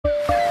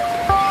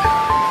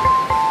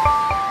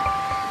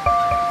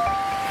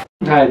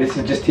Hi, this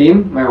is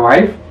Justine, my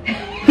wife.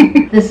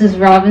 This is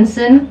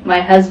Robinson,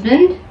 my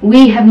husband.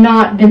 We have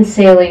not been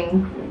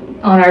sailing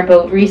on our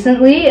boat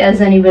recently,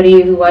 as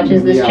anybody who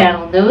watches this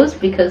channel knows,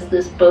 because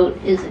this boat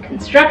is a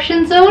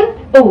construction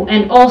zone. Oh,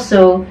 and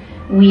also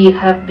we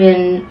have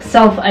been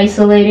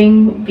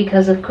self-isolating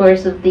because, of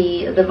course, of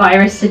the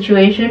virus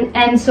situation,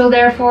 and so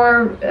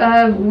therefore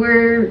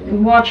we're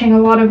watching a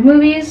lot of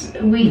movies.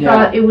 We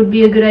thought it would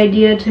be a good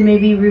idea to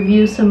maybe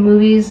review some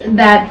movies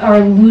that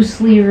are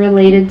loosely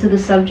related to the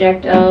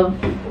subject of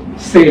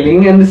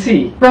sailing and the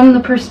sea. From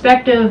the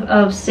perspective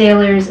of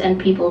sailors and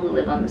people who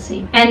live on the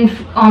sea. And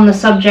on the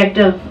subject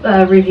of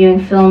reviewing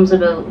films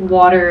about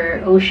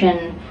water,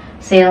 ocean,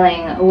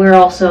 sailing, we're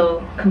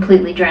also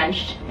completely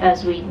drenched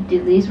as we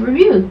do these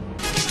reviews.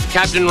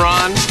 Captain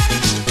Ron,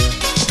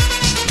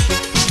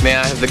 may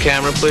I have the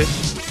camera,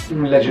 please?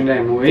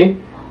 Legendary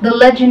movie. The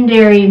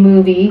legendary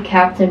movie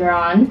Captain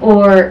Ron,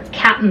 or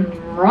Captain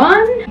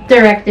Ron,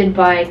 directed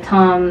by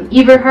Thom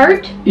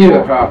Eberhardt.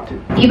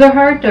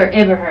 Eberhardt or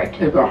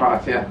Eberhardt?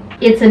 Eberhardt, yeah.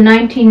 It's a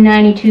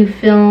 1992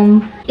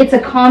 film. It's a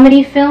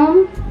comedy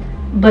film,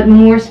 but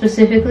more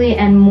specifically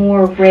and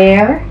more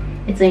rare,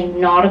 it's a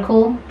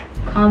nautical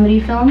comedy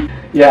film.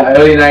 Yeah,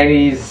 early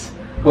 90s,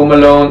 Home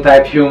Alone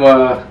type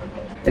humor.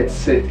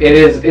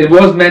 It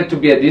was meant to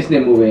be a Disney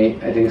movie,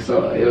 I think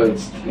so.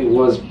 It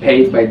was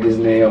paid by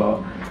Disney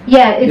or...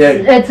 Yeah,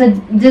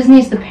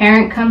 Disney's the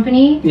parent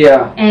company.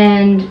 Yeah.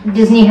 And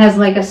Disney has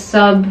like a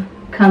sub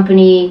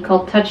company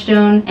called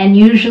Touchstone, and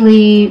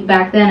usually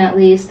back then at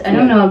least, I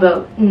don't know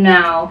about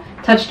now,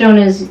 Touchstone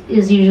is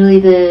usually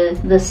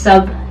the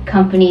sub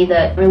company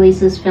that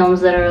releases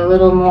films that are a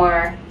little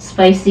more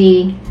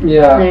spicy.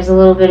 Yeah. There's a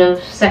little bit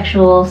of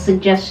sexual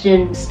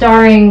suggestion.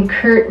 Starring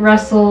Kurt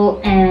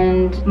Russell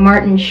and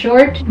Martin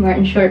Short.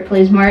 Martin Short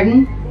plays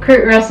Martin.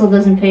 Kurt Russell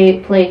doesn't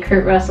play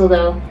Kurt Russell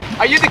though.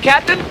 Are you the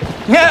captain?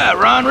 Yeah,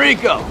 Ron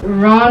Rico.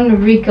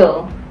 Ron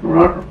Rico.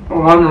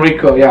 Ron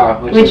Rico, yeah.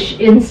 Which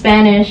in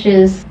Spanish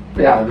is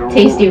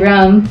tasty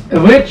rum.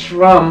 Rich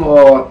rum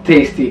or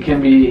tasty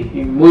can be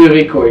muy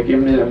rico. It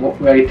can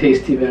be very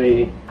tasty,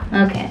 very...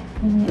 Okay.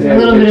 A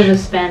little bit of a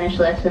Spanish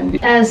lesson.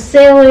 As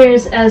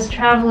sailors, as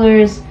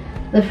travelers,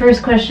 the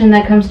first question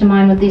that comes to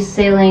mind with these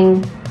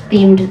sailing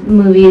themed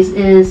movies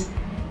is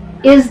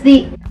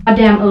the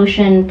goddamn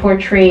ocean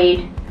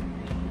portrayed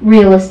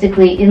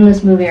realistically in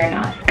this movie or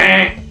not?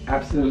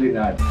 Absolutely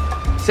not.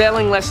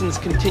 Sailing lessons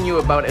continue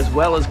about as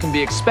well as can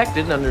be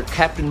expected under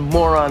Captain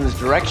Moron's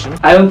direction.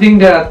 I don't think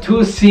there are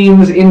two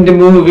scenes in the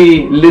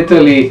movie,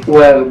 literally,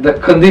 where the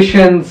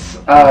conditions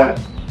are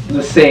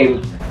the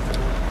same.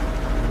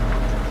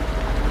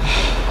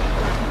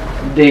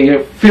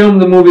 They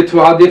filmed the movie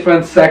throughout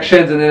different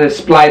sections and then they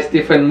spliced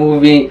different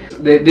movie.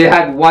 They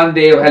had 1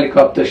 day of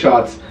helicopter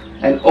shots.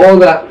 And all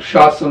the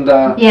shots from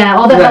the... Yeah,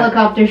 all the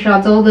helicopter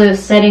shots, all the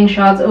setting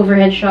shots,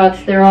 overhead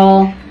shots, they're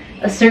all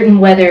a certain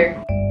weather.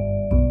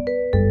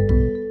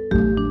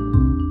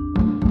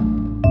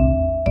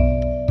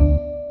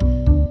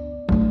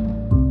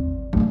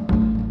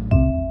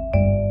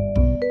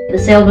 The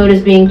sailboat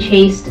is being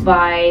chased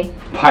by...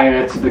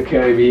 Pirates of the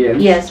Caribbean.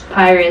 Yes,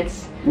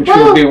 pirates. Which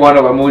will be one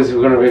of our movies we're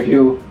going to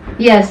review.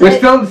 Yes. We're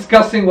still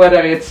discussing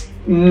whether it's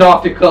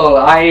nautical.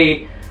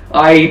 I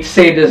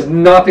say there's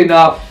not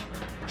enough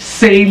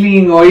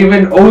sailing or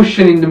even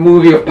ocean in the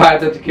movie of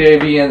Pirates of the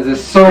Caribbean.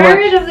 There's so much...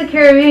 Pirates of the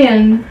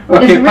Caribbean.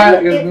 Okay,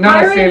 it's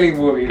not a sailing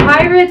movie.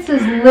 Pirates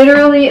is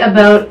literally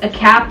about a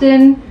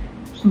captain,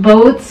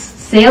 boats,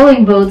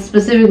 sailing boats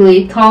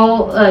specifically,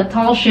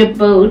 tall ship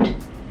boat.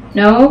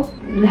 No?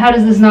 How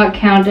does this not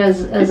count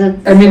as a...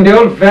 I mean, they're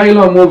all very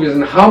long movies,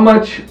 and how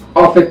much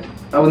of it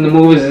in the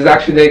movies is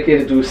actually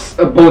dedicated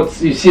to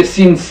boats? You see a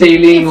scene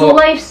sailing it's or...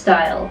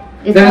 lifestyle.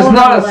 It's There's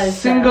not a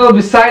single,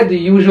 beside the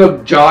usual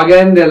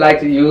jargon they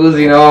like to use,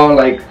 you know,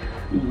 like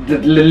the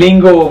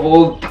lingo of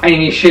old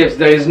tiny ships.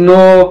 There is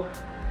no,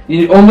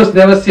 you almost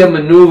never see a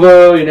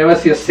maneuver, you never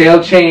see a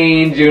sail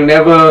change, you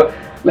never,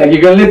 like,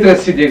 you can literally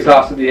see the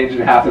exhaust of the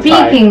engine half the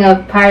time. Speaking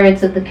of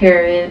Pirates of the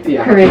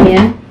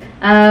Caribbean,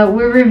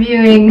 we're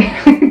reviewing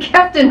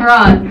Captain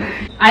Ron.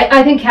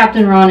 I think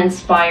Captain Ron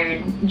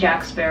inspired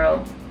Jack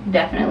Sparrow,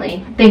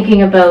 definitely.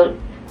 Thinking about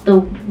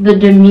the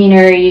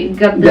demeanor, you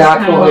got this the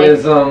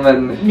alcoholism kind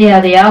of like, and... Yeah,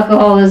 the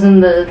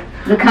alcoholism,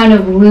 the kind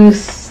of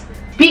loose...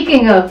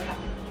 Speaking of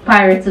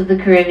Pirates of the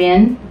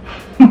Caribbean,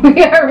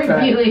 we are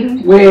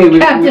reviewing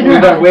Captain Ron. We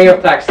got way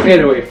off track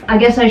straight away. I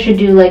guess I should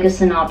do like a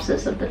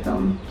synopsis of the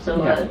film.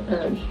 So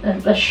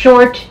a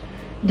short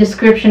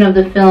description of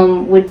the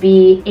film would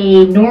be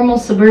a normal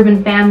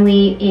suburban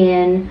family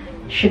in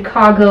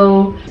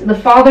Chicago. The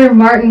father,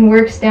 Martin,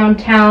 works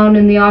downtown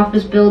in the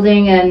office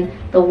building, and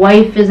the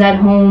wife is at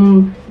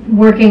home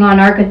working on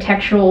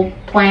architectural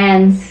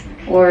plans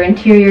or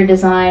interior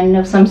design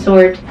of some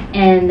sort,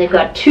 and they've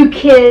got 2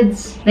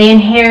 kids. They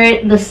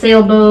inherit the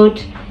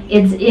sailboat.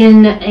 It's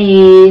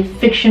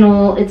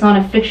on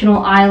a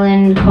fictional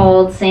island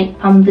called Saint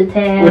Pomme de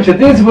Terre. Which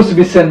it is supposed to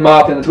be Saint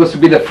Martin. It's supposed to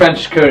be the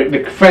French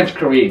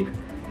Caribbean.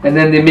 And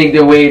then they make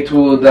their way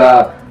to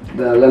the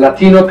the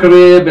Latino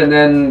Carib, and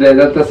then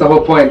that's the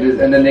whole point.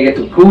 And then they get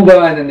to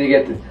Cuba, and then they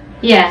get to,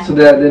 yeah. So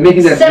they're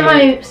making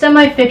that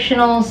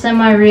semi-fictional,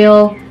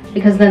 semi-real.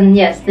 Because then,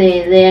 yes,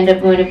 they end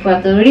up going to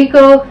Puerto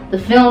Rico. The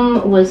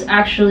film was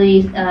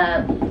actually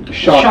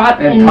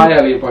shot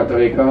entirely in Puerto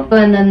Rico,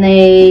 and then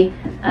they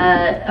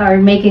are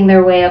making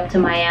their way up to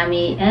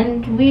Miami.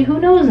 And who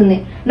knows?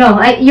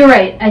 You're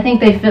right. I think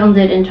they filmed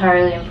it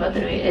entirely in Puerto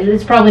Rico.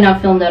 It's probably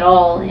not filmed at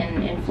all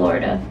in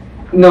Florida.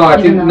 No, I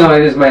think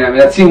it is Miami.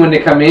 That scene when they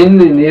come in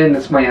the end,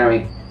 it's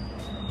Miami.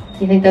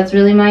 You think that's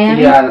really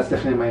Miami? Yeah, that's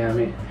definitely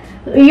Miami.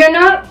 You're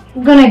not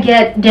gonna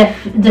get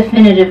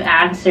definitive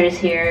answers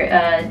here.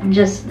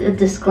 Just a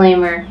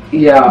disclaimer.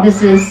 Yeah.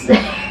 This is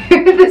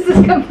this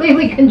is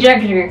completely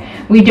conjecture.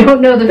 We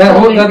don't know the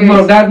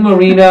that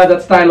marina,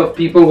 that style of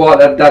people,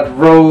 that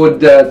road,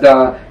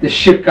 the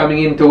ship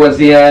coming in towards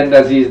the end.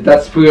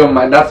 That's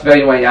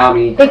very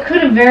Miami. It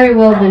could have very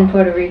well been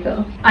Puerto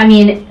Rico. I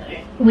mean,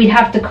 we'd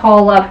have to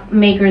call up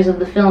makers of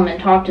the film and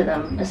talk to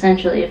them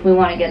essentially if we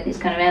want to get these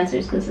kind of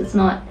answers, because it's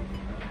not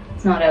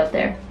out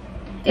there.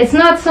 It's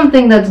not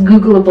something that's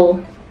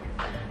Googleable.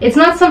 It's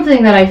not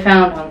something that I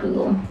found on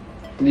Google.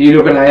 You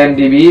look on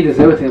IMDb, there's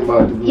everything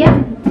about it. Yeah,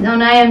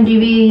 on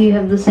IMDb you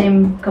have the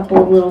same couple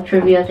of little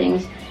trivia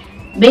things.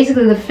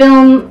 Basically, the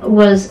film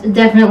was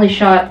definitely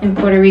shot in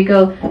Puerto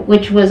Rico,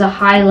 which was a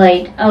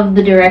highlight of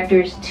the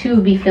directors to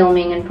be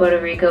filming in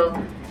Puerto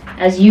Rico.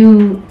 As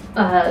you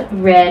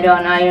read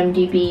on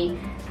IMDb,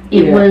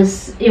 it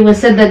was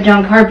said that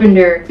John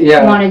Carpenter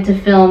wanted to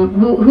film,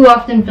 who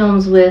often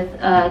films with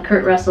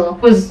Kurt Russell,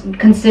 was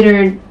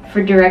considered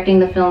for directing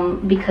the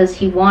film because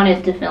he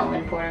wanted to film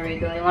in Puerto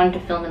Rico. He wanted to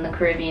film in the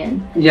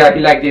Caribbean. Yeah,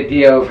 he liked the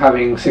idea of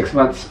having 6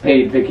 months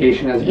paid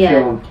vacation as you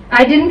film.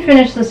 I didn't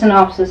finish the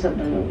synopsis of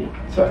the movie.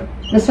 Sorry.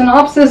 The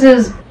synopsis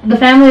is the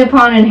family,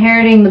 upon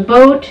inheriting the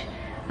boat,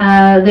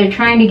 they're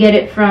trying to get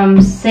it from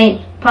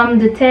Saint Pomme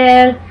de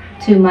Terre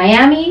to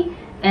Miami,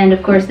 and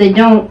of course they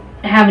don't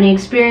have any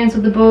experience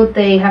with the boat.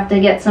 They have to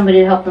get somebody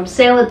to help them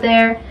sail it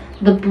there.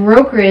 The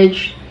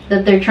brokerage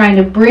that they're trying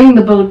to bring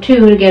the boat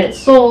to get it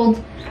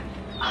sold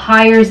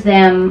hires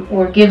them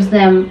or gives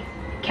them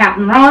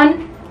Captain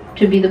Ron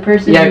to be the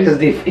person. Yeah, because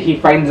he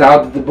finds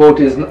out that the boat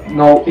he's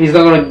not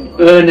going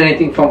to earn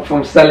anything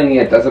from selling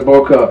it as a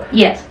broker.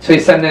 Yes. So he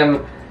sends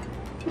them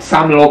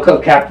some local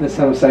captain,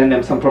 sending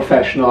them some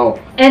professional.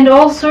 And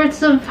all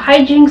sorts of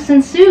hijinks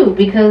ensue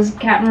because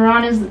Captain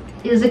Ron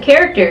is a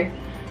character.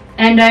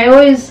 And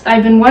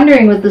I've been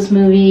wondering with this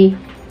movie,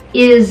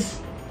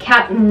 is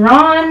Captain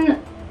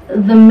Ron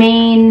the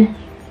main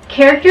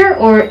character,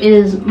 or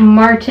is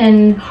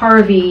Martin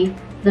Harvey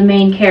the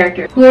main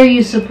character? Who are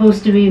you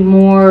supposed to be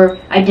more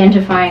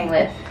identifying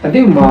with? I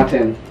think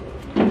Martin.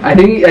 I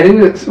think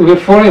we're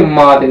following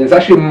Martin. It's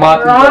actually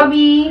Martin.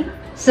 Robbie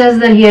says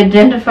that he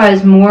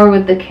identifies more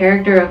with the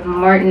character of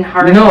Martin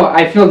Harvey. No,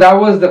 I feel that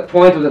was the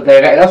point of the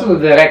director. That's what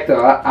the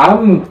director.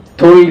 I'm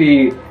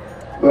totally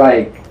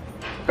like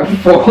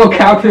for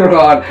Captain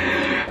Ron.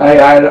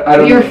 I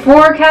don't. You're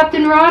for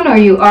Captain Ron, or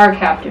you are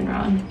Captain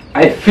Ron?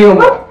 I feel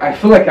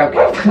like I'm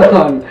Captain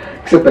Ron,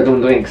 except I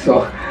don't drink.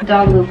 So.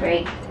 Doggo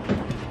break.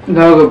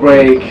 Doggo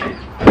break.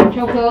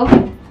 Choco,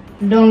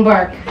 don't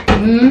bark.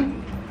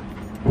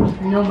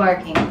 No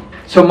barking.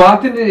 So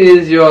Martin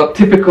is your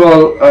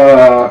typical,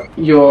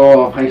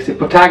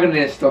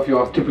 protagonist of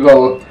your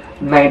typical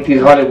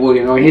 90s Hollywood.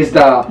 You know, he's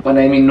the,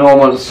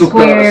 normal,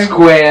 super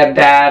square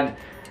dad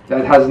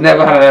that has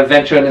never had an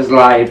adventure in his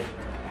life.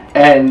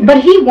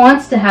 But he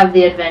wants to have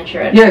the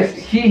adventure. Yes,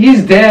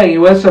 he's there. He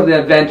wants to have the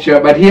adventure,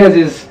 but he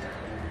wants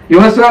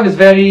to have his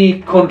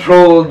very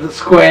controlled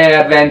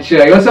square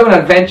adventure. He wants to have an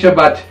adventure,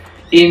 but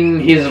in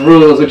his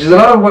rules, which is a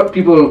lot of what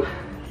people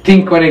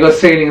think when they go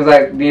sailing. Is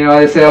like,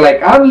 they say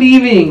like, I'm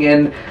leaving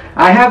and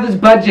I have this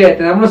budget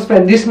and I'm going to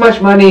spend this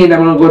much money and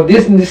I'm going to go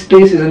this and this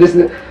places and this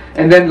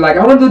and then like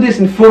I want to do this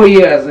in 4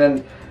 years,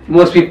 and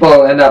most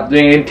people end up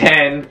doing it in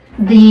 10.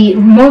 The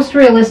most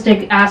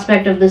realistic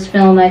aspect of this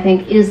film, I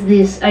think, is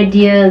this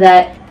idea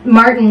that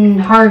Martin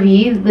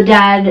Harvey, the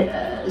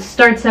dad,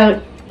 starts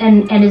out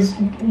and is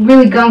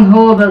really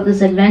gung-ho about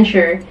this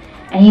adventure.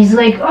 And he's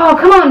like, oh,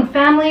 come on,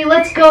 family,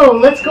 let's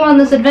go on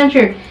this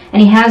adventure.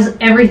 And he has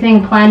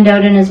everything planned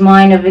out in his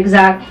mind of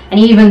exact, and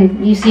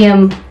you see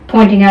him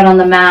pointing out on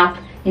the map,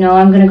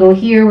 I'm going to go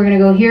here, we're going to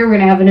go here, we're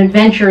going to have an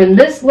adventure in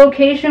this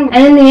location.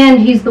 And in the end,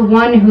 he's the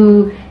one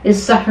who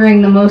is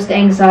suffering the most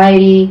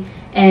anxiety,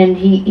 and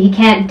he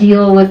can't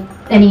deal with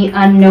any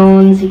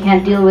unknowns, he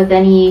can't deal with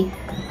any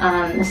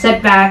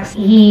setbacks.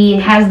 He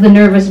has the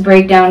nervous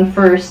breakdown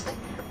first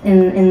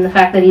in the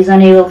fact that he's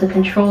unable to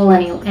control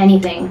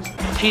anything.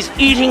 She's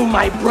eating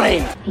my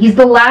brain. He's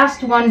the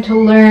last one to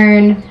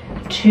learn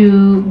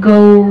to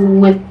go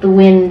with the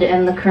wind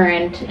and the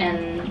current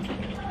and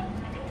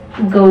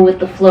go with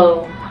the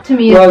flow. To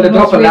me, well, the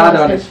drop a lot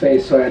on his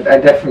face, so I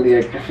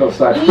definitely feel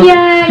sorry for him.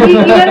 Yeah, you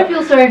gotta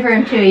feel sorry for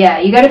him too, yeah.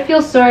 You gotta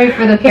feel sorry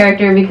for the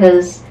character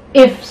because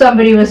if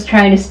somebody was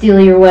trying to steal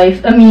your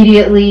wife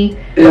immediately,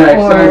 Yeah, if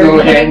someone's all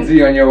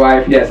handsy on your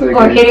wife, yes.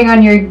 Or hitting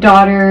on your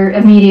daughter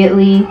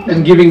immediately.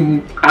 And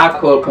giving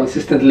alcohol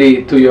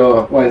consistently to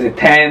your,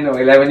 10 or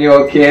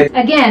 11-year-old kid.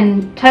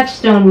 Again,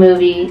 touchstone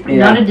movie,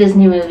 not a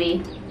Disney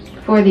movie,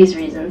 for these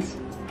reasons.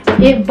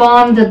 It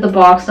bombed at the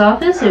box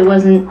office. It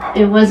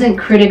wasn't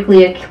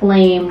critically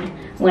acclaimed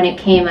when it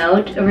came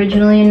out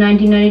originally in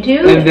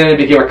 1992. And then it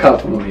became a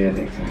cult movie, I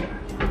think.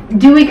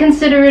 Do we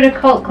consider it a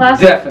cult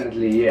classic?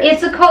 Definitely, yes.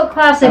 It's a cult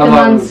classic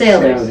among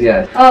sailors.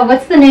 Yes. Oh,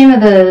 what's the name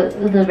of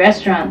the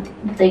restaurant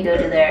that they go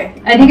to there?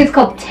 I think it's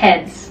called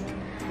Ted's.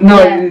 No,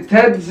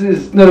 Ted's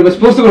is... No, they were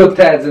supposed to go to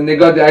Ted's and they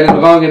got the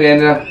island wrong and then...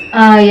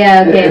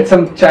 yeah, okay. It's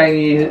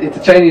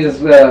a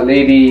Chinese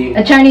lady...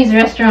 A Chinese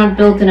restaurant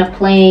built in a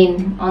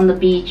plane on the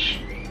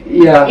beach.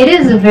 Yeah. It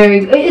is a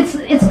very...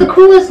 It's the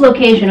coolest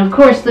location. Of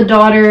course, the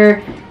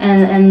daughter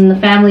and the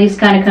family's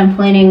kind of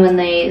complaining when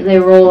they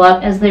roll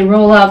up. As they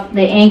roll up,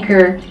 they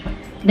anchor.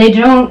 They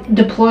don't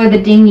deploy the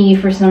dinghy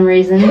for some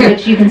reason,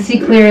 which you can see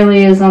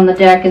clearly is on the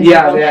deck. And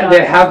yeah,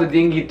 they have the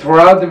dinghy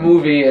throughout the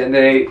movie and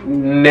they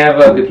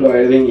never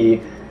deploy a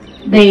dinghy.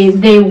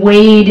 They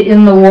wade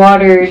in the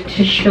water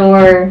to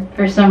shore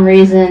for some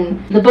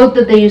reason. The boat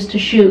that they used to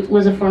shoot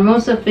was a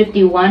Formosa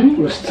 51. It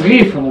was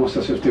 3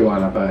 Formosa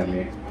 51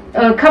 apparently.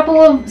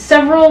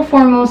 Several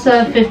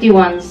Formosa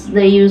 51s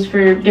they used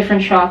for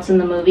different shots in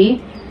the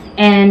movie.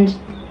 And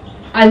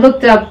I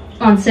looked up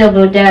on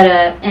Sailboat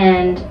Data,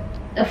 and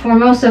a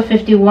Formosa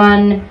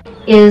 51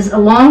 is a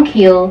long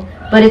keel,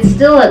 but it's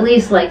still at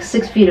least like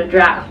 6 feet of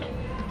draft.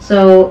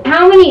 So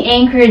how many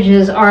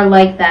anchorages are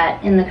like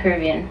that in the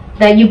Caribbean?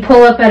 That you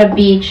pull up at a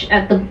beach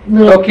at the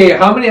little... Okay,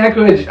 how many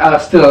anchorages are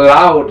still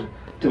allowed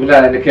to be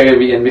done in the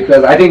Caribbean?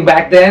 Because I think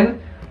back then,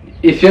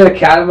 if you had a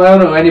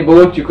catamaran or any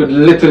boat, you could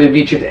literally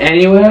beach it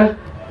anywhere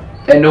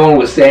and no one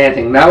would say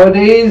anything.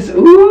 Nowadays,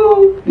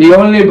 ooh, the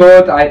only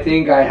boat I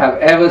think I have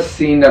ever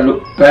seen that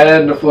looked better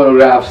than the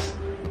photographs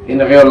in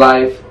real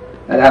life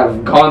and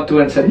have gone to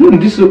and said,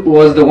 this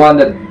was the one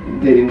that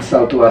they didn't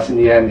sell to us in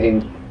the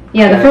end.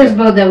 Yeah, the first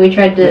boat that we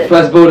tried to... The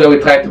first boat that we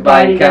tried to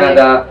buy in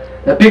Canada.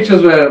 The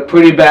pictures were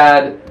pretty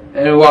bad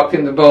and we walked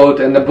in the boat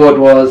and the boat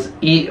was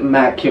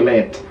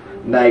immaculate.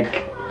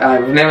 Like,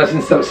 I've never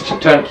seen such a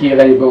turnkey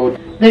ready boat.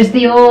 There's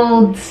the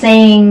old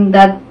saying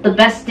that the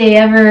best day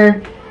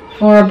ever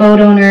for a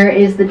boat owner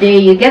is the day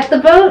you get the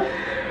boat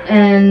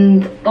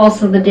and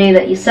also the day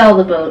that you sell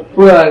the boat.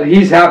 Well,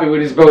 he's happy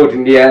with his boat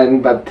in the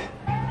end, but...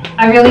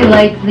 I really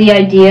like the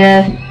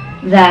idea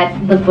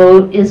that the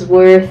boat is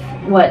worth,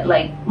 what,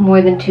 like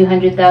more than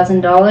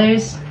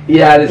 $200,000?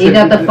 Yeah, you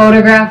got the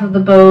photograph of the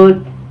boat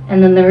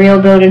and then the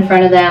real boat in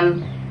front of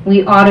them.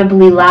 We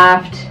audibly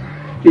laughed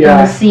in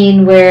the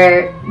scene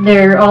where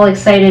they're all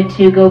excited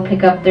to go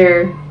pick up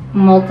their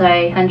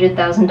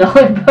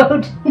multi-$100,000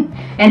 boat,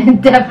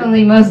 and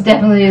it most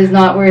definitely is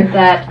not worth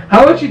that.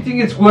 How much do you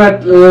think it's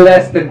worth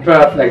less than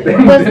perfect?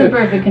 Less than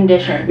perfect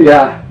condition.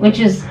 Yeah. Which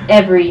is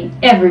every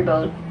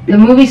boat. The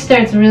movie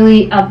starts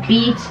really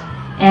upbeat,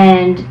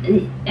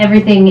 and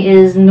everything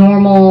is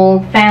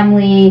normal,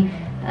 family,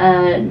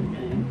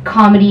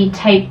 comedy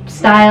type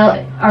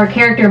style. Our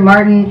character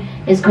Martin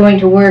is going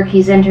to work.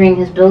 He's entering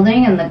his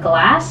building, and the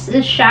glass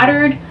is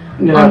shattered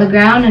on the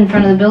ground in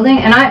front of the building,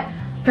 and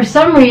for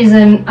some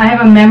reason, I have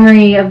a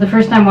memory of the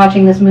first time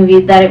watching this movie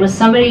that it was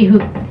somebody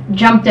who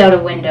jumped out a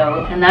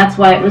window, and that's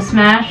why it was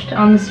smashed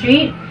on the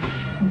street.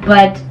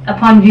 But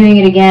upon viewing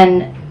it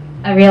again,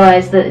 I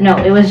realized that no,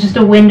 it was just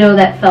a window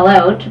that fell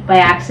out by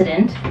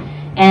accident,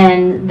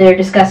 and they're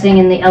discussing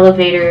in the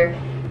elevator,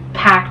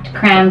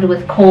 crammed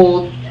with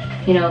cold,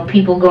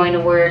 people going to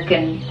work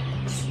and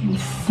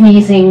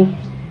sneezing.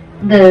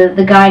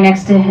 The guy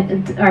next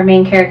to our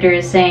main character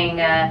is saying...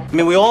 I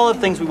mean, we all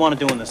have things we want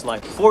to do in this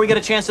life. Before we get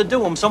a chance to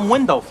do them, some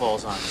window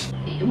falls on us.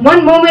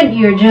 One moment,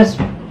 you're just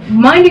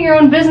minding your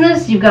own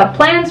business, you've got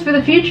plans for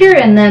the future,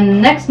 and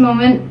then next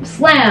moment,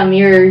 slam,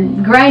 you're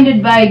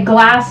grinded by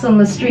glass on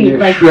the street. You're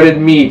like shredded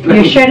meat.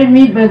 You're shredded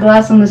meat by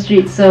glass on the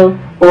street, so...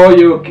 Or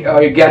you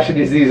catch a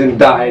disease and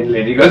die, and the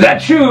lady goes,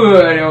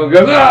 achoo! And you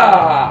goes,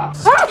 ah!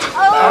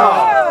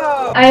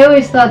 I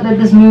always thought that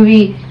this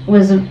movie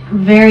was a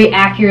very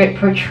accurate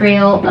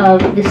portrayal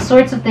of the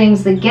sorts of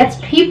things that gets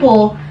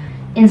people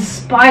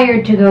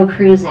inspired to go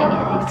cruising.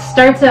 It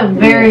starts out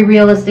very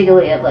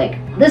realistically of like,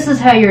 this is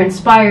how you're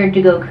inspired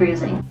to go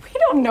cruising. We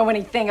don't know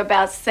anything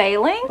about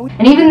sailing.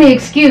 And even the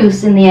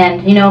excuse in the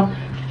end,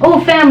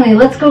 oh family,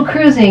 let's go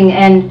cruising,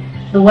 and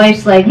the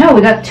wife's like, no,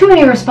 we got too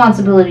many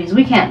responsibilities,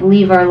 we can't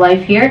leave our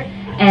life here.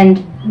 And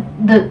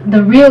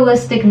the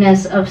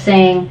realisticness of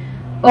saying,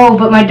 oh,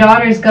 but my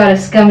daughter's got a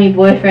scummy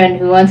boyfriend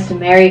who wants to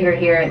marry her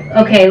here.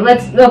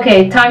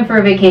 Okay, time for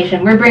a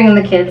vacation. We're bringing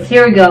the kids.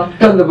 Here we go.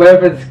 The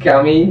boyfriend's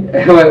scummy?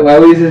 Why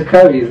was he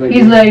scummy?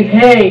 He's like,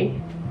 hey.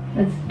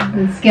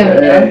 That's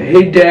scummy.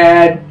 Hey,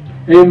 Dad.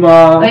 Hey,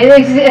 Mom.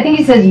 I think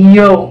he says,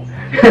 yo.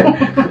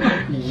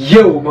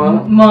 Yo,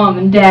 Mom. Mom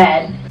and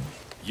Dad.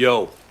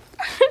 Yo.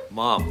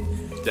 Mom.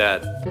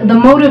 Dad. The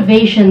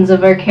motivations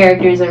of our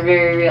characters are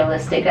very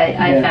realistic,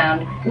 I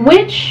found.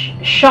 Which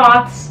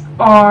shots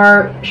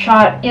are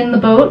shot in the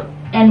boat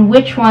and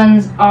which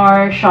ones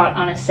are shot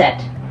on a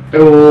set?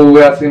 Oh,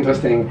 that's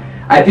interesting.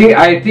 I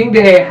think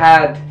they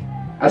had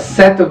a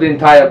set of the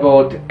entire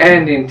boat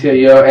and the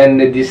interior, and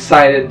they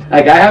decided,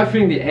 like, I have a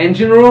feeling the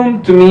engine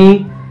room to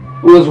me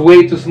was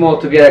way too small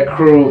to get a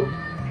crew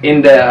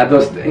in there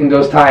in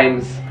those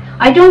times.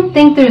 I don't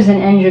think there's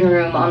an engine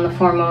room on the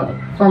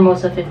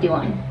Formosa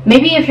 51.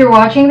 Maybe if you're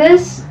watching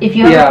this, if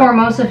you have a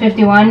Formosa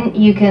 51,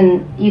 you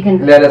can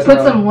put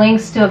some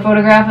links to a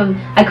photograph of.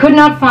 I could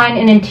not find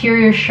an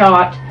interior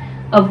shot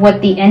of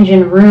what the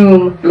engine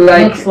room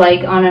looks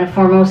like on a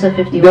Formosa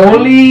 51. The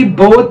only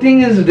boat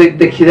thing is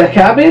the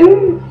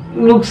cabin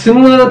looks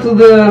similar to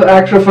the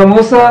actual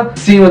Formosa.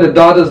 See when the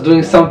daughter's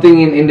doing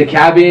something in the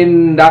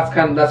cabin,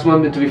 that's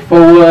one bit to be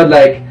forward,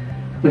 like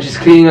when she's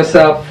cleaning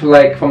herself,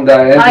 like from the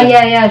engine.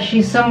 Yeah,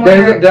 she's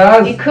somewhere.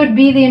 It could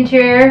be the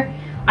interior.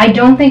 I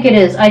don't think it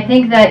is. I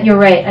think that you're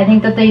right. I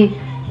think that they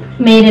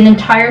made an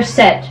entire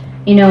set,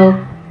 you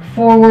know,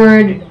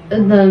 forward,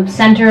 the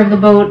center of the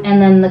boat,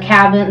 and then the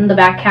cabin, the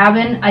back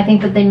cabin. I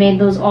think that they made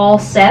those all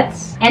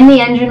sets, and the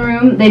engine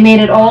room. They made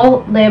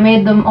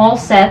them all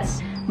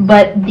sets.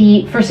 But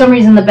for some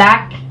reason the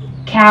back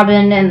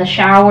cabin and the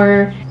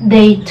shower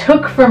they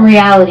took from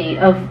reality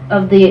of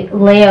the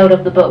layout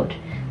of the boat.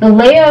 The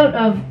layout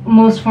of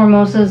most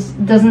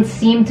Formosas doesn't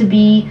seem to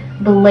be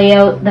the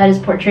layout that is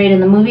portrayed in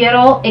the movie at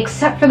all,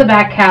 except for the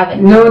back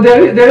cabin. No,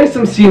 there is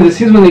some scenes. The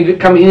scenes when they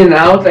come in and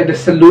out, like the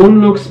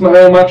saloon looks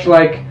very much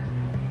like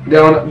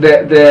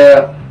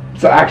the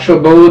actual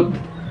boat.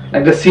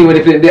 Like the scene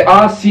where there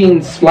are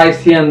scenes spliced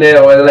here and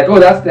there where they're like, oh,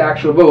 that's the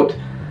actual boat.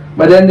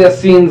 But then there's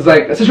scenes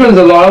like, especially when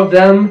there's a lot of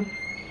them,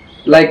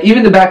 like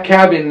even the back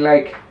cabin,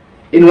 like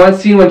in one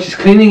scene when she's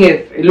cleaning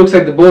it, it looks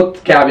like the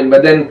boat cabin,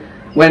 but then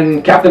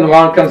when Captain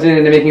Ron comes in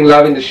and they're making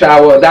love in the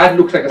shower, that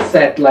looks like a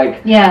set.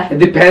 Like, yeah, it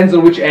depends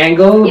on which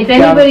angle. If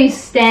anybody's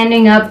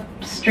standing up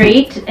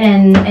straight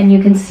and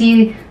you can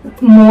see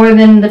more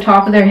than the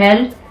top of their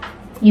head,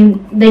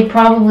 they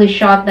probably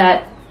shot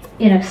that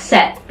in a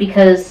set,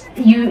 because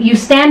you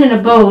stand in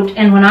a boat,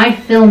 and when I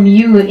film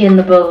you in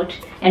the boat,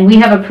 and we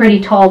have a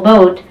pretty tall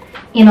boat,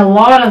 in a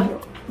lot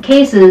of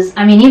cases,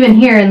 I mean, even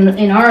here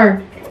in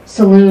our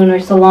saloon or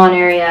salon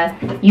area,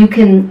 you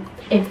can,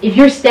 if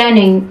you're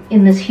standing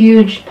in this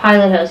huge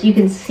pilot house, you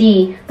can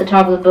see the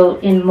top of the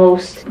boat in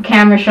most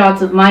camera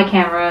shots of my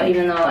camera,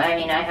 even though, I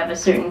mean, I have a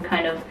certain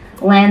kind of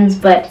lens,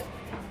 but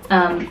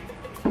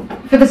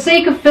for the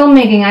sake of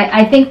filmmaking,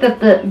 I think that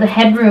the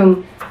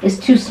headroom is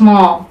too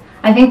small.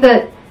 I think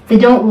that they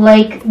don't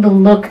like the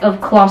look of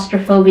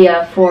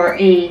claustrophobia for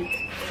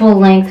a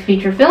full-length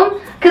feature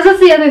film, because that's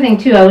the other thing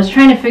too. I was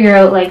trying to figure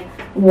out, like,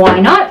 why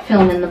not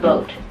film in the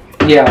boat?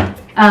 Yeah.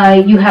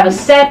 You have a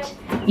set,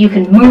 you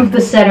can move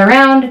the set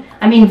around.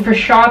 I mean, for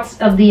shots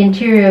of the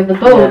interior of the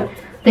boat,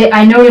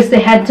 I noticed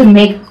they had to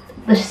make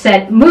the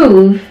set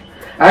move.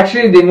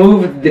 Actually, they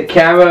moved the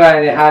camera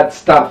and it had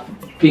stuff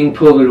being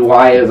pulled with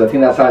wires. I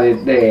think that's how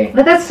they...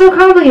 But that's so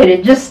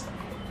complicated. Just,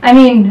 I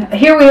mean,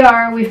 here we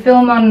are, we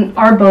film on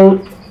our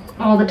boat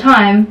all the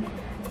time.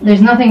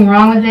 There's nothing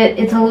wrong with it.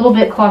 It's a little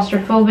bit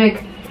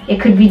claustrophobic. It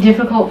could be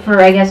difficult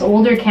for, I guess,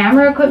 older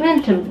camera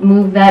equipment to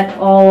move that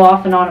all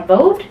off and on a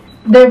boat.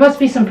 There must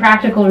be some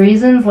practical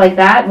reasons like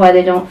that why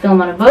they don't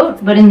film on a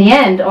boat, but in the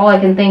end, all I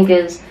can think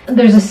is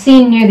there's a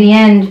scene near the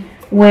end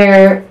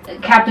where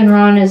Captain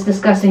Ron is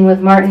discussing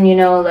with Martin, you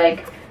know,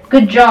 like,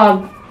 good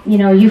job, you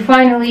know, you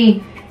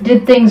finally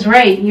did things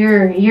right.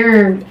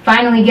 You're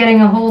finally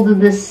getting a hold of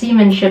this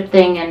seamanship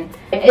thing, and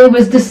it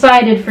was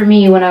decided for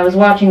me when I was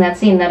watching that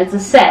scene that it's a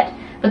set.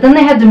 But then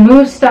they had to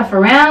move stuff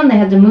around, they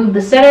had to move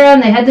the set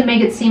around, they had to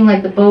make it seem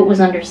like the boat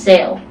was under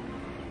sail.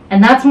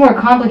 And that's more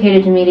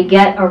complicated to me, to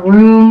get a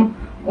room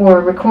or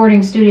a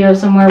recording studio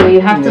somewhere where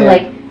you have to,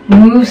 like,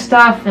 move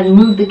stuff and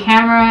move the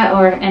camera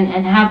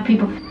and have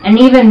people, and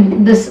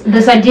even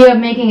this idea of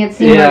making it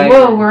seem like,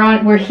 whoa,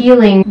 we're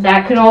healing,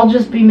 that could all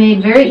just be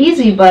made very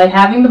easy by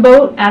having the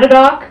boat at a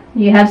dock.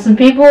 You have some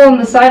people on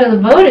the side of the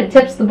boat, it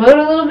tips the boat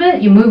a little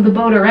bit, you move the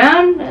boat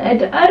around. I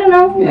don't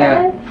know.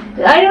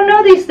 I don't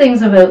know these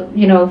things about,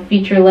 you know,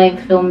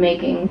 feature-length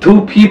filmmaking.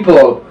 Two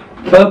people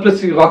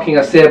purposely rocking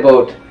a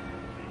sailboat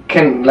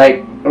can,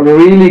 like,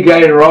 really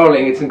get it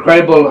rolling. It's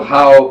incredible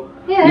how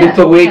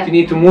little weight you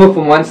need to move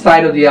from one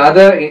side or the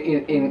other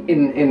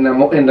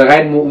in the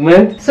right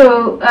movement.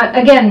 So,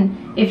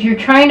 again, if you're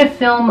trying to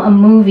film a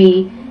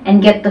movie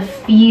and get the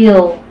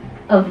feel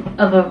of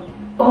a,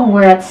 oh,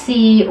 we're at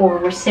sea, or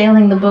we're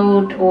sailing the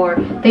boat, or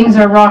things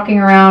are rocking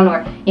around,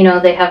 or, you know,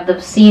 they have the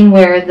scene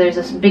where there's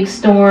this big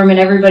storm and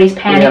everybody's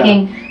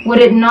panicking, would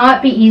it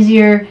not be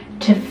easier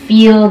to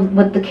feel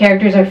what the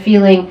characters are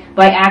feeling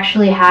by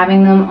actually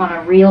having them on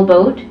a real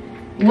boat?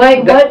 What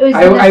is the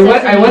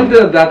necessity? I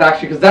wonder that,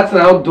 actually, because that's an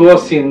outdoor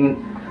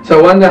scene.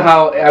 So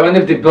I wonder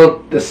if they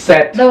built the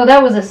set. No,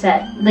 that was a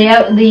set.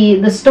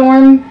 The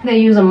storm, they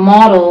use a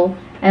model,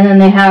 and then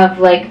they have,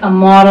 like, a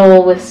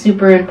model with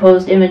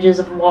superimposed images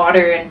of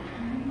water, and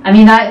I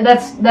mean,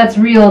 that's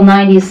real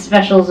 90s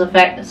special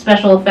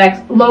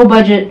effects, low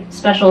budget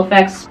special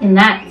effects in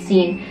that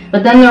scene.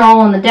 But then they're all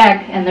on the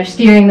deck and they're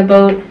steering the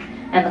boat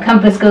and the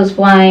compass goes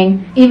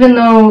flying. Even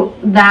though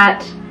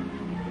that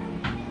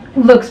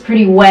looks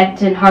pretty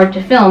wet and hard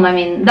to film, I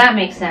mean, that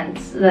makes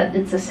sense that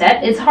it's a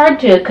set. It's hard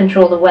to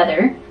control the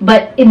weather.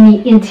 But in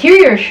the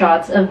interior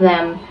shots of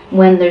them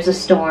when there's a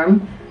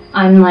storm,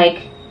 I'm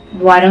like,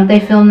 why don't they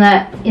film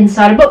that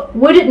inside a boat?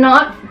 Would it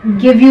not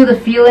give you the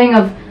feeling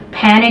of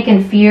panic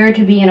and fear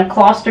to be in a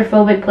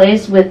claustrophobic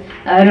place with,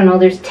 I don't know,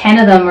 there's 10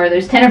 of them or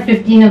there's 10 or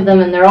 15 of them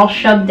and they're all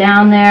shoved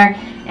down there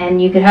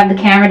and you could have the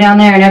camera down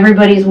there and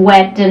everybody's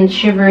wet and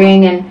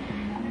shivering and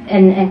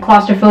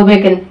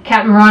claustrophobic, and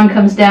Captain Ron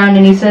comes down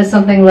and he says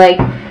something like,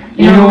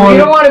 you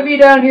don't want to be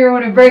down here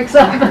when it breaks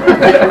up.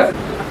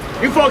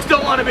 You folks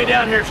don't want to be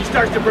down here if she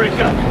starts to break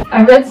up.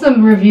 I read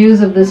some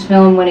reviews of this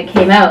film when it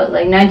came out,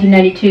 like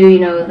 1992, you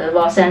know, the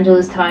Los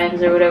Angeles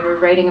Times or whatever,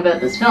 writing about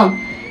this film.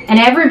 And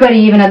everybody,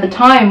 even at the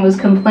time, was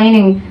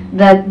complaining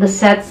that the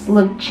sets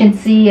looked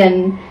chintzy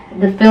and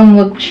the film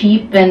looked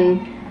cheap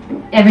and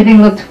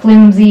everything looked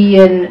flimsy.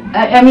 And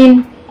I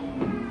mean,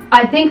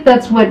 I think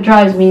that's what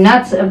drives me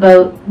nuts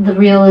about the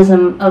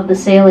realism of the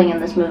sailing in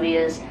this movie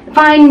is,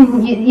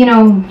 fine, you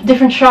know,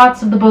 different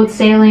shots of the boat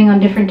sailing on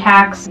different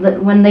tacks,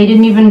 when they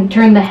didn't even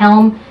turn the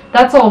helm,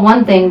 that's all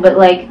one thing, but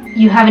like,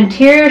 you have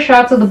interior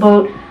shots of the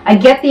boat. I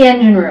get the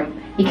engine room.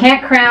 You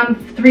can't cram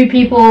 3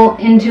 people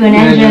into an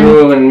engine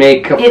room and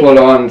make a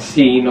full-on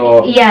scene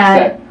or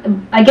set.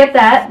 I get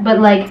that, but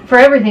like for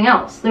everything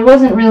else, there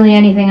wasn't really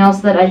anything else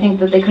that I think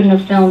that they couldn't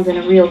have filmed in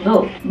a real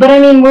boat. But I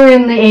mean, we're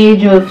in the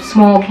age of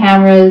small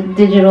camera,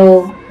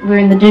 digital. We're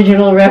in the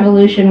digital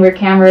revolution where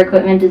camera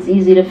equipment is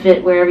easy to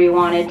fit wherever you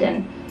want it,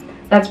 and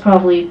that's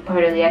probably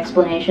part of the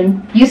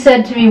explanation. You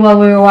said to me while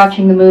we were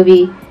watching the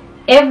movie,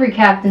 every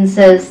captain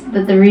says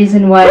that the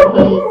reason why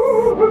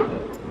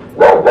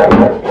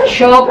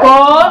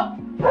Choco!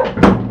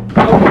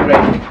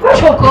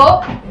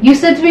 Choco! You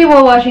said to me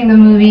while watching the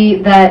movie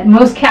that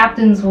most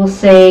captains will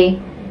say,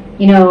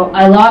 you know,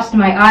 I lost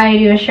my eye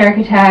to a shark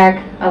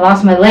attack, I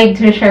lost my leg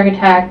to a shark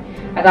attack,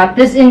 I got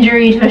this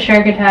injury to a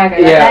shark attack,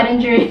 I got that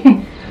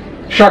injury.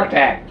 Shark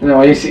attack. You know,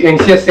 when you see a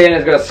sailor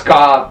that's got a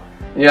scar,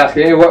 and you ask,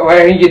 hey, why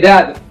didn't you get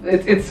that?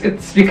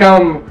 It's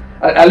become,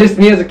 at least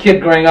me as a kid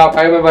growing up,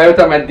 I remember every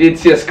time I did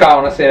see a scar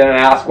on a sailor and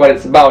I asked what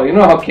it's about. You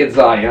know how kids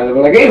are, you know, they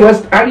were like, hey,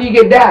 how do you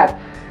get that?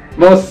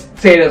 Most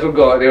sailors would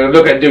go, they would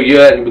look at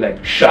you and be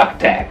like, shark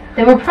attack.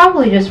 They were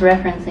probably just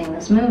referencing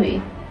this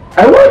movie.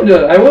 I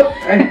wonder,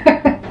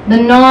 The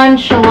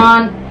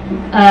nonchalant,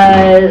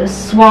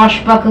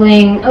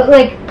 swashbuckling,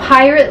 like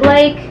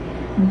pirate-like,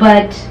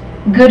 but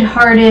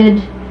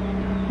good-hearted,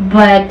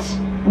 but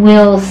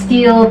will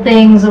steal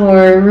things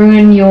or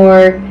ruin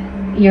your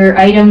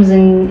items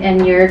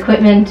and your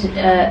equipment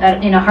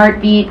in a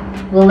heartbeat,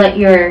 will let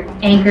your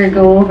anchor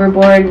go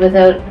overboard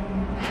without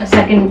a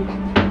second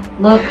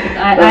look.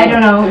 I don't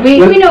know.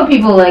 We know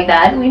people like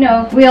that.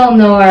 We all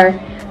know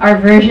our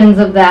versions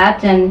of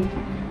that, and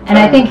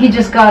I think he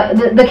just got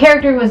the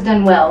character was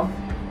done well.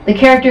 The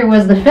character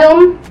was the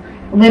film.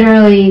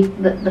 Literally,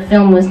 the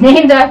film was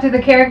named after the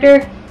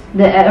character.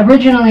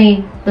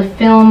 Originally, the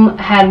film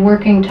had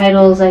working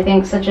titles, I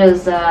think, such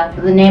as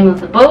The Name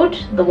of the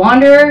Boat, The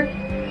Wanderer.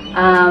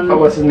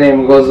 What's his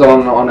name? Goes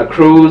on a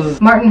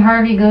cruise. Martin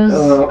Harvey goes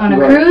on a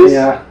cruise.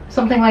 Yeah.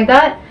 Something like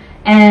that.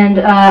 And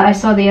I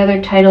saw the other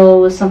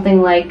title was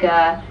something like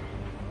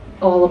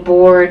All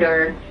Aboard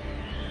or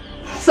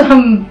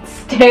some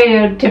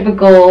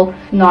stereotypical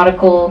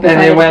nautical. And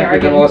they went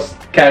with the most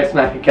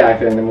charismatic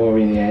character in the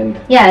movie in the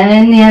end. Yeah, and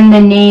in the end they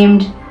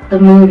named the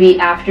movie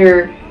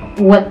after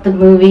what the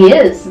movie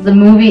is. The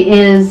movie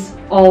is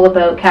all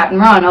about Captain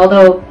Ron,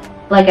 although,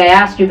 like I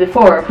asked you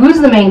before, who's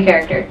the main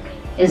character?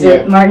 Is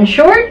it Martin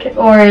Short,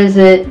 or is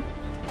it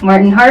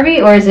Martin Harvey,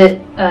 or is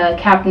it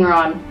Captain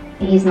Ron?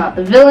 He's not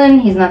the villain,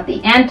 he's not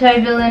the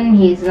anti-villain,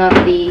 he's not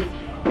the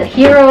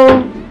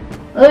hero.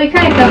 Well, he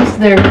kind of comes to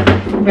their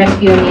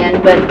rescue in the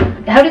end,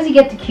 but how does he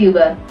get to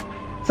Cuba?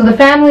 So the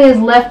family is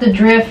left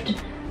adrift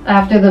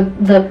after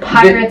the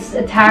pirates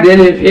attack. They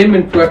leave him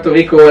in Puerto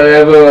Rico,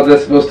 wherever they're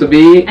supposed to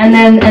be. And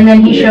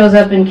then he shows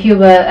up in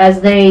Cuba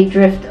as they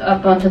drift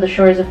up onto the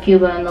shores of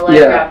Cuba in the life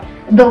raft.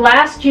 The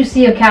last you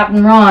see of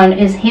Captain Ron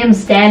is him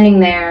standing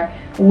there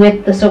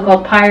with the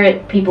so-called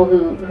pirate people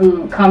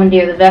who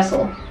commandeer the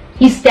vessel.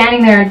 He's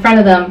standing there in front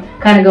of them,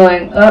 kind of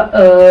going,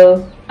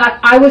 uh-oh.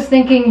 I was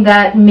thinking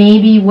that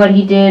maybe what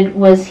he did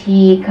was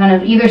he kind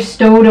of either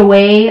stowed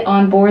away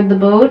on board the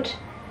boat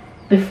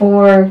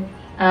before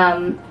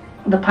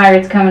the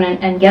pirates come in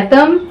and get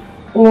them,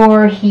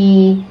 or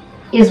he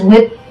is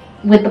with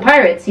the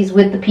pirates. He's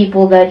with the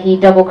people that he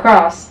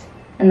double-crossed,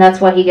 and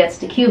that's why he gets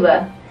to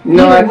Cuba.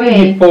 No, I think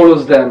he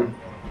follows them.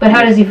 But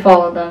how does he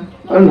follow them?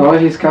 I don't know,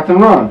 he's Captain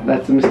Ron.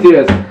 That's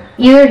mysterious.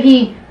 Either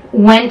he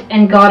went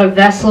and got a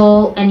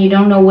vessel, and you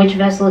don't know which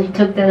vessel he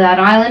took to that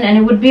island, and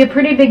it would be a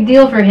pretty big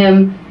deal for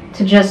him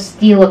to just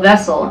steal a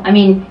vessel. I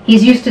mean,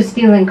 he's used to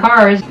stealing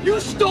cars. You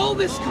stole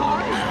this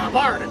car?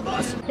 Borrowed it,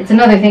 boss. It's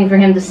another thing for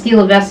him to steal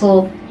a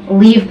vessel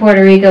leave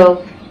Puerto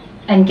Rico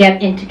and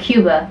get into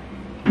Cuba.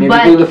 Maybe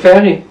But do the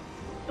ferry.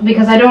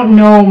 because I don't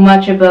know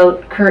much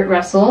about Kurt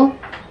Russell,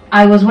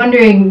 I was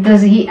wondering,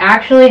 does he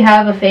actually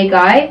have a fake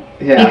eye?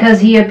 Yeah. Because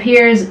he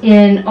appears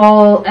in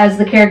all as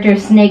the character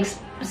Snake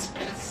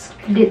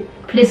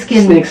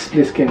Plissken. Snake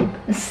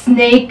Spliskin.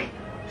 Snake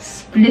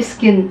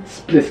Spliskin.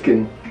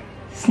 Spliskin.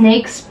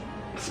 Snake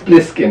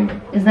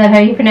Spliskin. Is that how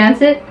you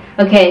pronounce it?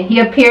 Okay, he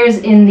appears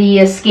in the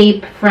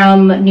Escape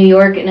from New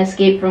York and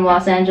Escape from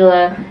Los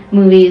Angeles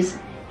movies.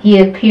 He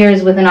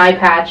appears with an eye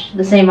patch,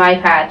 the same eye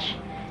patch.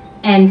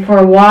 And for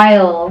a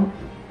while,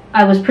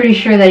 I was pretty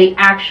sure that he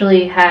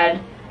actually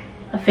had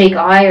a fake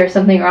eye or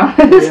something wrong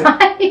with his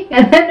eye.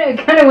 And then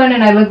I kind of went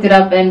and I looked it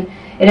up, and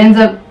it ends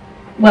up,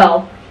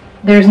 well,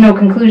 there's no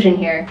conclusion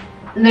here.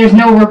 There's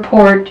no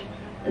report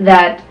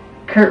that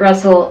Kurt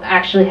Russell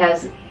actually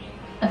has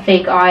a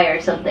fake eye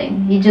or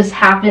something. He just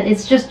happened,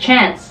 it's just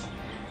chance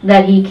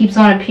that he keeps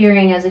on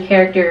appearing as a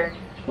character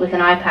with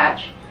an eye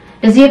patch.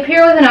 Does he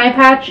appear with an eye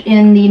patch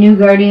in the new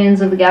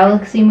Guardians of the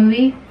Galaxy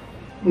movie?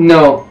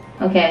 No.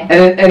 Okay.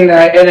 And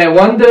I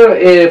wonder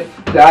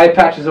if the eye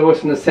patch is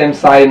always on the same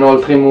side in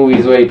all 3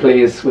 movies where he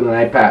plays with an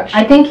eye patch.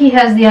 I think he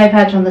has the eye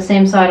patch on the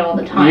same side all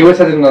the time. He always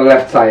has it on the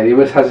left side. He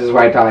always has his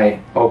right eye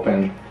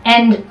open.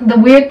 And the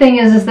weird thing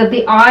is that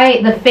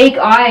the fake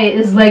eye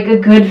is like a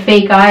good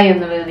fake eye in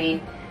the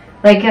movie.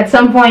 Like at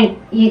some point,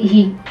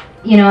 he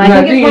you know, I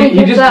think it's when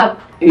he gets up.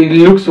 He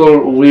looks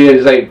all weird.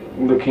 He's like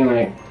looking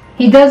like.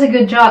 He does a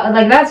good job.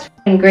 Like that's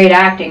f***ing great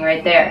acting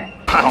right there.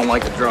 I don't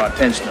like to draw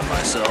attention to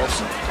myself,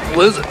 so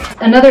lose it.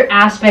 Another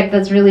aspect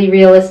that's really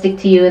realistic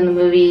to you in the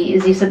movie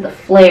is you said the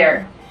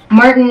flare.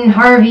 Martin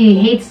Harvey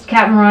hates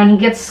Captain Ron. He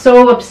gets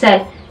so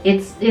upset.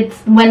 It's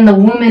when the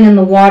woman in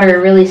the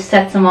water really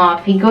sets him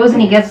off. He goes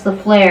and he gets the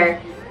flare,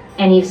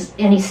 and he's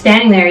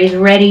standing there. He's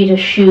ready to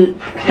shoot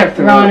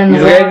Ron in the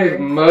water. He's ready to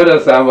murder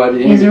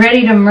somebody. He's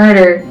ready to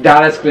murder.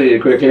 That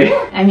escalated quickly.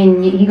 I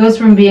mean, he goes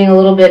from being a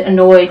little bit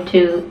annoyed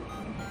to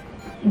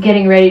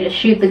getting ready to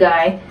shoot the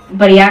guy,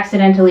 but he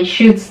accidentally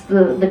shoots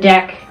the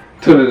deck.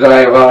 To the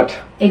dry rot.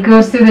 It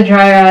goes through the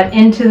dry rot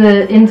into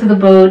the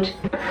boat.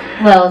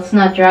 Well, it's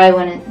not dry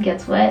when it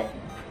gets wet.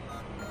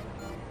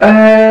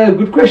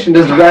 Good question.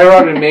 Does dry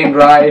rot remain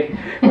dry?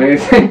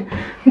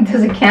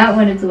 Does it count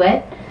when it's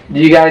wet? Do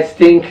you guys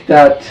think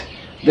that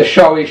the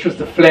shot where he shoots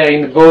the flare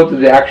in the boat, did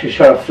they actually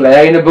shot a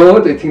flare in the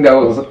boat? I think that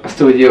was a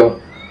studio.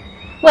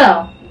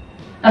 Well,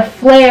 a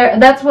flare,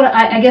 that's what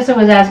I guess I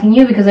was asking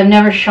you, because I've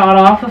never shot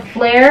off a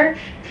flare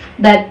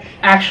that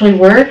actually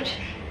worked.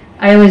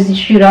 I always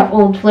shoot off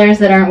old flares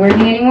that aren't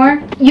working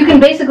anymore. You can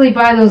basically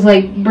buy those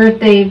like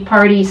birthday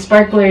party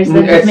sparklers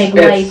that just make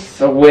light. It's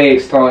way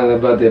stronger than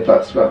a birthday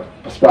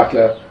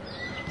sparkler.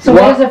 So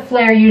what does a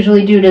flare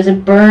usually do? Does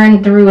it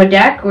burn through a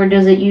deck, or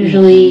does it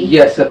usually...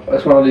 Yes,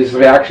 it's one of these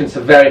reactions,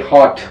 a very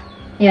hot,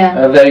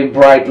 a very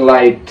bright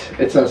light.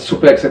 It's a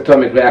super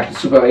exothermic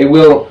reaction. It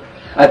will,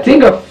 I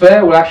think a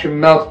flare will actually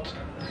melt.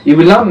 It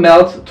will not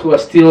melt to a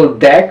steel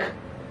deck,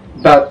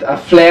 but a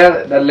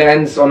flare that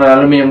lands on an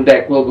aluminum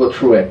deck will go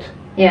through it.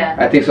 Yeah.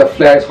 I think so. A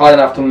flare is hard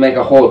enough to make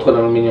a hole through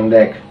an aluminum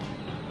deck.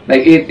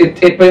 Like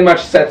it pretty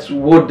much sets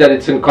wood that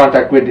it's in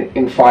contact with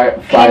in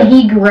fire. Can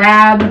he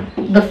grab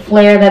the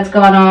flare that's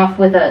gone off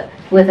with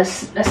a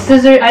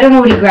scissor? I don't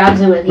know what he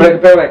grabs it with. Like a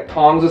pair of like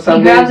tongs or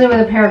something? He grabs it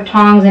with a pair of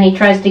tongs and he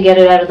tries to get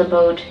it out of the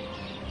boat.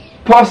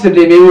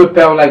 Possibly, maybe with a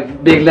pair of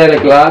like big leather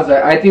gloves.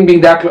 I think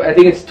being that close, I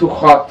think it's too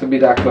hot to be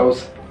that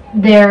close.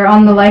 They're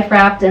on the life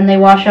raft and they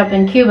wash up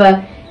in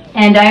Cuba,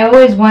 and I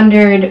always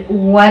wondered,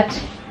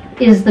 what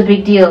is the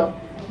big deal?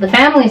 The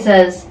family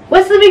says,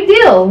 "What's the big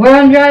deal? We're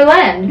on dry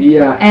land."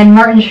 Yeah. And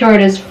Martin Short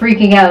is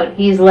freaking out.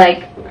 He's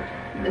like,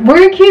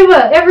 "We're in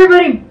Cuba.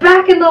 Everybody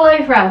back in the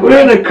life raft." We're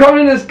in a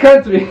communist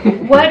country.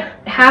 What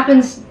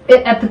happens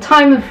at the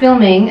time of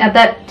filming, at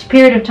that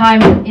period of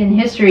time in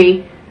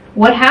history?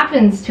 What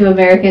happens to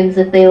Americans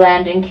if they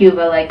land in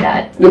Cuba like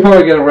that? They'll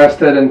probably get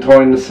arrested and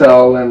thrown in the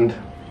cell, and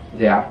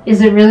yeah.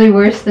 Is it really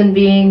worse than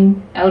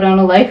being out on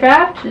a life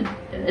raft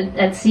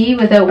at sea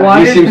without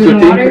water?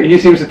 He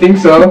seems to think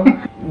so.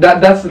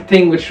 That's the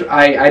thing which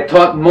I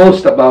thought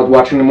most about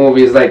watching the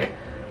movie, is like,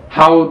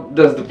 how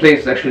does the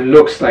place actually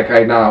looks like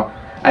right now?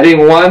 I think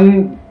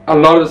a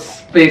lot of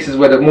places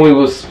where the movie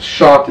was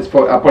shot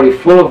are probably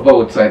full of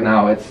boats right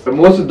now. It's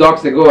most of the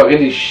docks they go are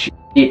really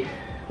shitty,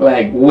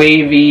 like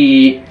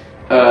wavy,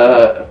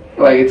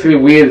 like it's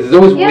really weird. It's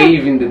always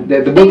waving.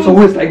 The boat's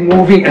always like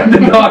moving at the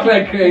dock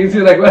like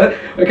crazy. Like what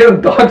kind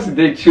of docks did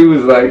they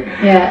choose? Like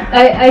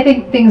I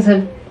think things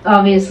have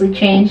obviously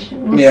changed.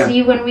 We'll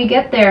see when we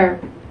get there.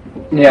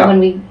 Yeah. When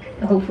we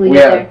hopefully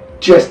get there.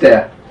 Just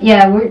there.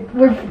 Yeah,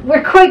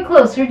 we're quite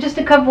close. We're just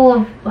a couple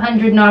of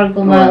 100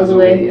 nautical miles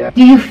away. Yeah.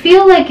 Do you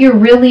feel like you're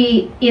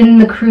really in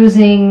the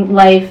cruising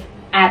life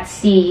at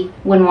sea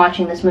when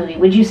watching this movie?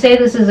 Would you say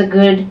this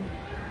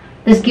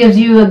gives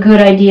you a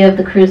good idea of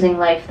the cruising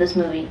life, this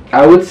movie?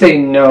 I would say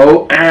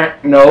no.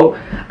 No.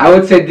 I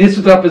would say this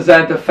would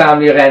represent a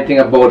family renting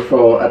a boat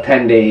for a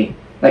 10-day.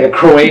 Like a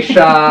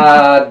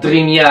Croatia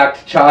dream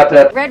yacht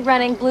charter. Red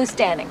running, blue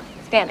standing.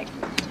 Standing.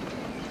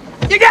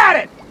 You got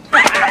it!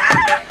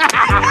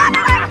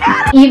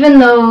 Even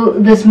though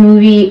this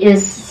movie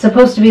is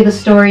supposed to be the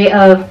story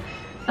of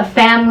a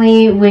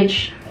family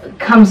which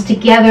comes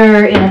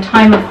together in a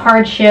time of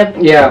hardship,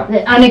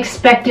 the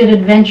unexpected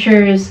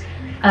adventures,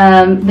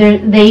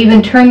 they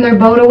even turn their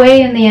boat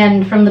away in the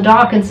end from the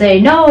dock and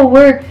say, no,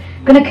 we're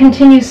going to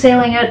continue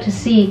sailing out to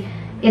sea.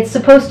 It's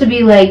supposed to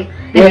be like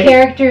the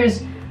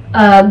characters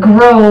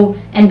grow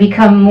and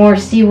become more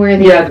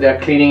seaworthy. Yeah,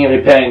 they're cleaning and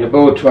repairing the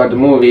boat throughout the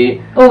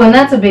movie. Oh, and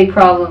that's a big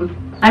problem.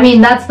 I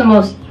mean, that's the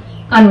most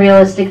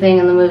unrealistic thing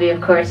in the movie,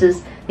 of course,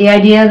 is the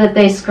idea that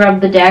they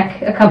scrub the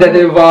deck a couple... That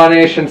they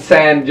varnish and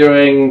sand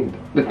during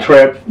the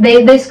trip.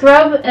 They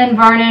scrub and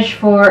varnish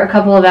for a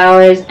couple of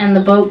hours, and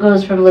the boat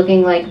goes from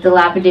looking like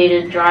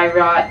dilapidated dry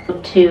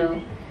rot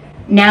to...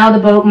 Now the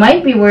boat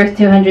might be worth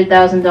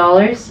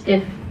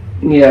 $200,000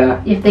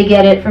 if they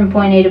get it from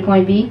point A to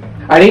point B.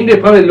 I think they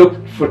probably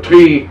looked for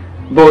 3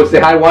 boats. They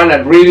had one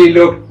that really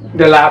looked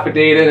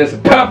dilapidated. It's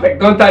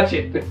perfect, don't touch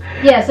it.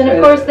 Yes, and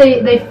of course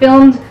they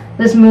filmed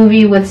this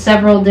movie with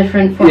several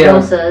different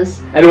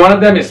Formosas. And one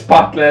of them is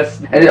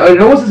spotless. And it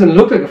almost doesn't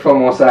look like a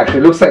Formosa actually.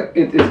 It looks like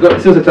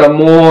it seems like a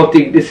more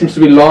thick, it seems to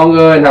be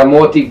longer and have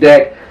more thick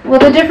deck. Well,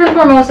 the different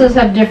Formosas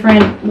have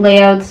different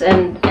layouts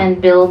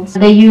and builds.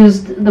 They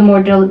used the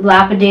more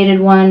dilapidated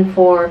one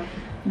for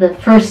the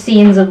first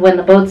scenes of when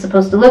the boat's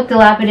supposed to look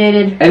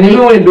dilapidated. And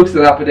even when it looks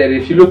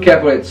dilapidated, if you look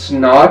carefully, it's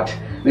not.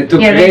 They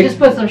took they just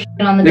put some shit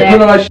on the deck. They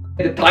put a lot of shit,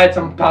 they tied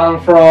some palm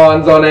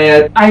fronds on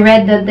it. I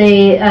read that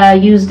they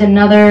used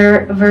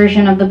another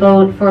version of the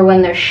boat for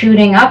when they're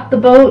shooting up the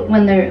boat,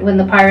 when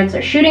the pirates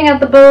are shooting at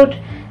the boat,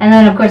 and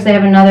then of course they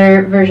have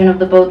another version of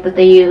the boat that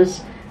they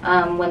use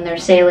when they're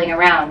sailing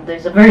around.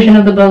 There's a version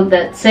of the boat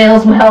that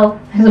sails well,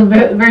 there's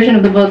a version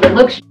of the boat that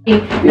looks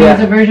shitty, and there's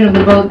a version of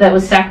the boat that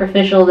was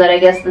sacrificial that I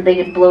guess that they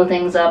could blow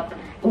things up.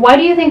 Why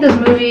do you think this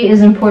movie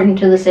is important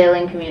to the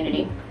sailing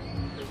community?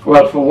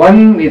 Well, for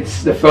one,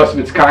 it's the first of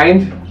its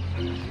kind,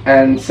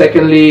 and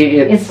secondly,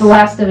 it's the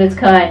last of its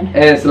kind.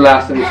 And it's the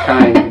last of its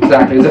kind,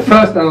 exactly. It's the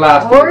first and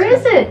last. Or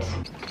is it?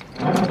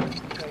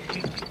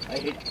 I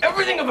hate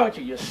everything about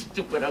you, you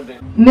stupid ugly.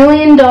 $1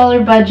 million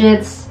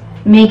budgets,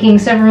 making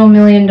several $1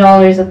 million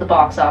at the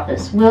box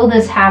office. Will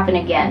this happen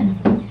again?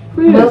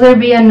 Will there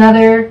be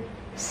another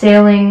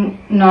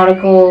sailing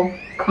nautical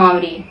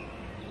comedy